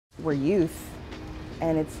we're youth,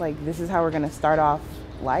 and it's like, this is how we're gonna start off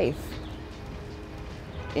life,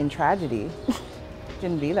 in tragedy.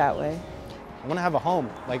 Shouldn't be that way. I want to have a home.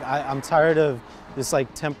 Like I'm tired of this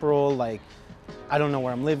like temporal, like I don't know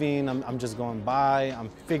where I'm living, I'm just going by, I'm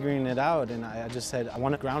figuring it out, and I just said I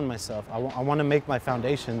want to ground myself. I want to make my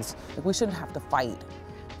foundations. We shouldn't have to fight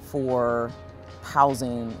for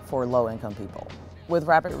housing for low-income people. With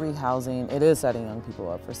rapid rehousing, it is setting young people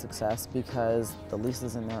up for success because the lease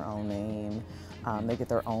is in their own name. They get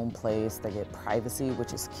their own place, they get privacy,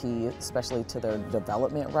 which is key, especially to their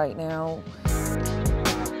development right now.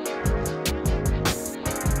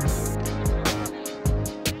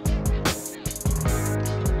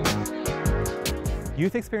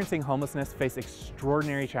 Youth experiencing homelessness face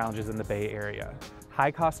extraordinary challenges in the Bay Area.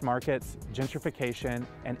 High-cost markets, gentrification,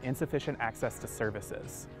 and insufficient access to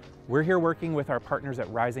services. We're here working with our partners at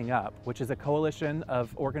Rising Up, which is a coalition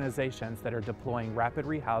of organizations that are deploying rapid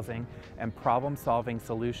rehousing and problem-solving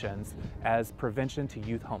solutions as prevention to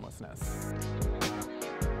youth homelessness.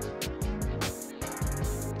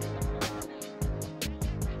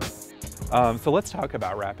 So let's talk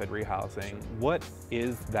about rapid rehousing. What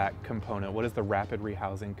is that component? What is the rapid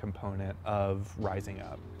rehousing component of Rising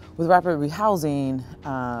Up? With rapid rehousing,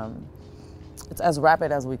 it's as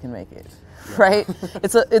rapid as we can make it, right?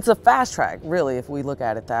 It's a fast track, really, if we look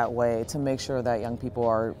at it that way, to make sure that young people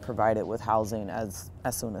are provided with housing as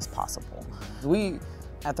soon as possible. We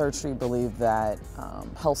at 3rd Street believe that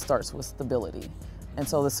health starts with stability. And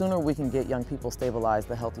so the sooner we can get young people stabilized,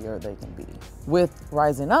 the healthier they can be. With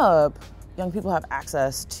Rising Up, young people have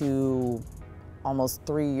access to almost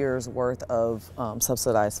 3 years worth of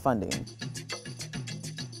subsidized funding.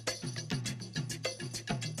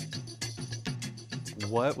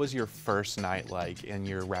 What was your first night like in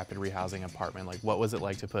your rapid rehousing apartment? Like, what was it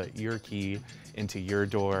like to put your key into your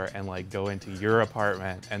door and like go into your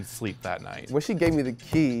apartment and sleep that night? When she gave me the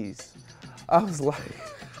keys, I was like,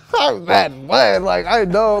 I'm that man. Like, I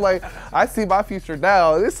know, like, I see my future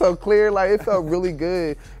now. It's so clear. Like, it felt really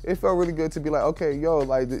good. It felt really good to be like, okay, yo,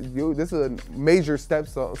 like, this is a major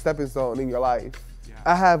stepping stone in your life. Yeah.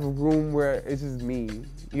 I have a room where it's just me.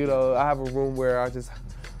 You know, I have a room where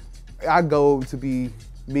I go to be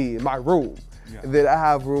me in my room. Yeah. And then I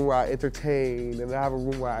have a room where I entertain, and I have a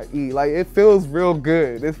room where I eat. Like, it feels real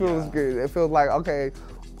good. It feels good. It feels like, okay,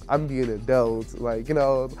 I'm being an adult. Like, you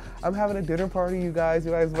know, I'm having a dinner party, you guys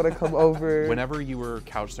want to come over? Whenever you were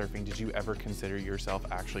couch surfing, did you ever consider yourself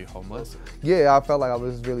actually homeless? Yeah, I felt like I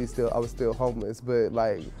was still homeless, but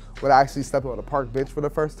like, when I actually stepped on a park bench for the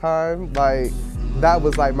first time, like, that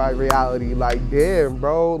was like my reality. Like, damn,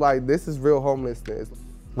 bro, like, this is real homelessness.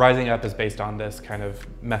 Rising Up is based on this kind of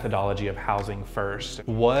methodology of housing first.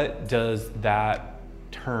 What does that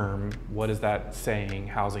term, what does that saying,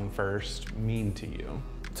 housing first, mean to you?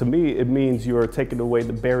 To me, it means you're taking away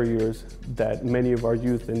the barriers that many of our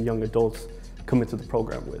youth and young adults come into the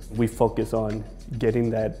program with. We focus on getting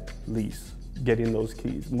that lease, getting those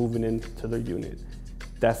keys, moving into their unit.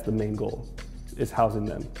 That's the main goal, is housing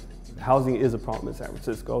them. Housing is a problem in San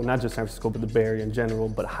Francisco, not just San Francisco, but the Bay Area in general,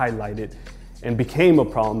 but highlighted and became a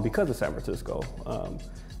problem because of San Francisco.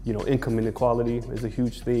 You know, income inequality is a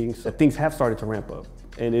huge thing. So things have started to ramp up,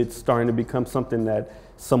 and it's starting to become something that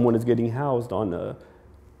someone is getting housed on a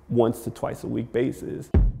once to twice a week basis.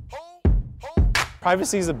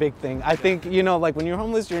 Privacy is a big thing. I think, you know, like when you're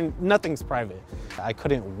homeless, nothing's private. I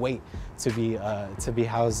couldn't wait to be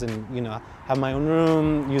housed and, you know, have my own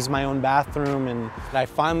room, use my own bathroom, and I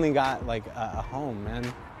finally got like a home, man.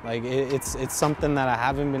 Like it's something that I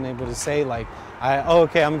haven't been able to say. Like, oh,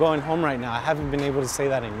 okay, I'm going home right now. I haven't been able to say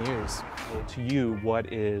that in years. To you,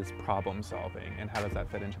 what is problem solving, and how does that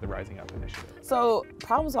fit into the Rising Up initiative? So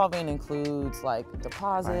problem solving includes like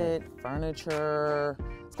deposit, furniture.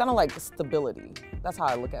 It's kind of like stability. That's how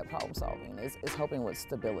I look at problem solving, is helping with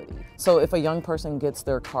stability. So if a young person gets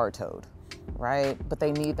their car towed, right, but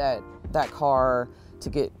they need that car to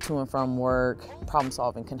get to and from work, problem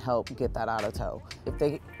solving can help get that out of tow. If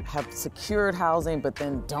they have secured housing but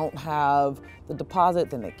then don't have the deposit,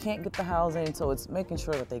 then they can't get the housing, so it's making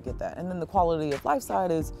sure that they get that. And then the quality of life side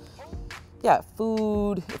is, yeah,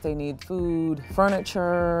 food, if they need food,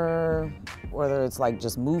 furniture, whether it's like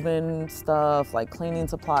just moving stuff, like cleaning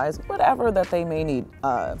supplies, whatever that they may need.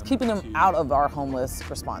 Keeping them out of our homeless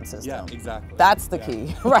response system. Yeah, exactly. That's the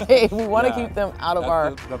key, right? We want to keep them out of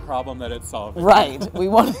our... the problem that it's solving. Right, we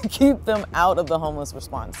want to keep them out of the homeless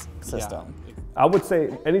response system. Yeah. I would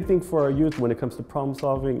say anything for our youth when it comes to problem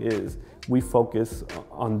solving is we focus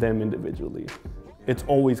on them individually. It's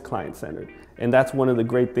always client-centered. And that's one of the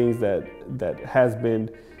great things that has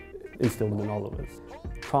been instilled in all of us.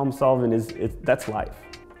 Problem solving that's life.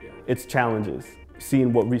 it's challenges,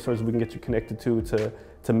 seeing what resources we can get you connected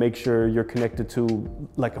to make sure you're connected to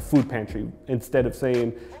like a food pantry, instead of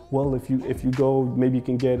saying, well, if you go, maybe you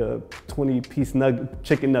can get a 20-piece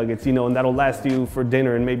chicken nuggets, you know, and that'll last you for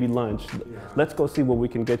dinner and maybe lunch. Let's go see what we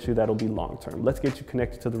can get you that'll be long-term. Let's get you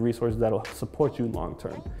connected to the resources that'll support you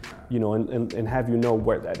long-term, you know, and have you know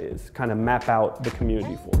where that is. Kind of map out the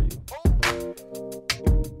community for you.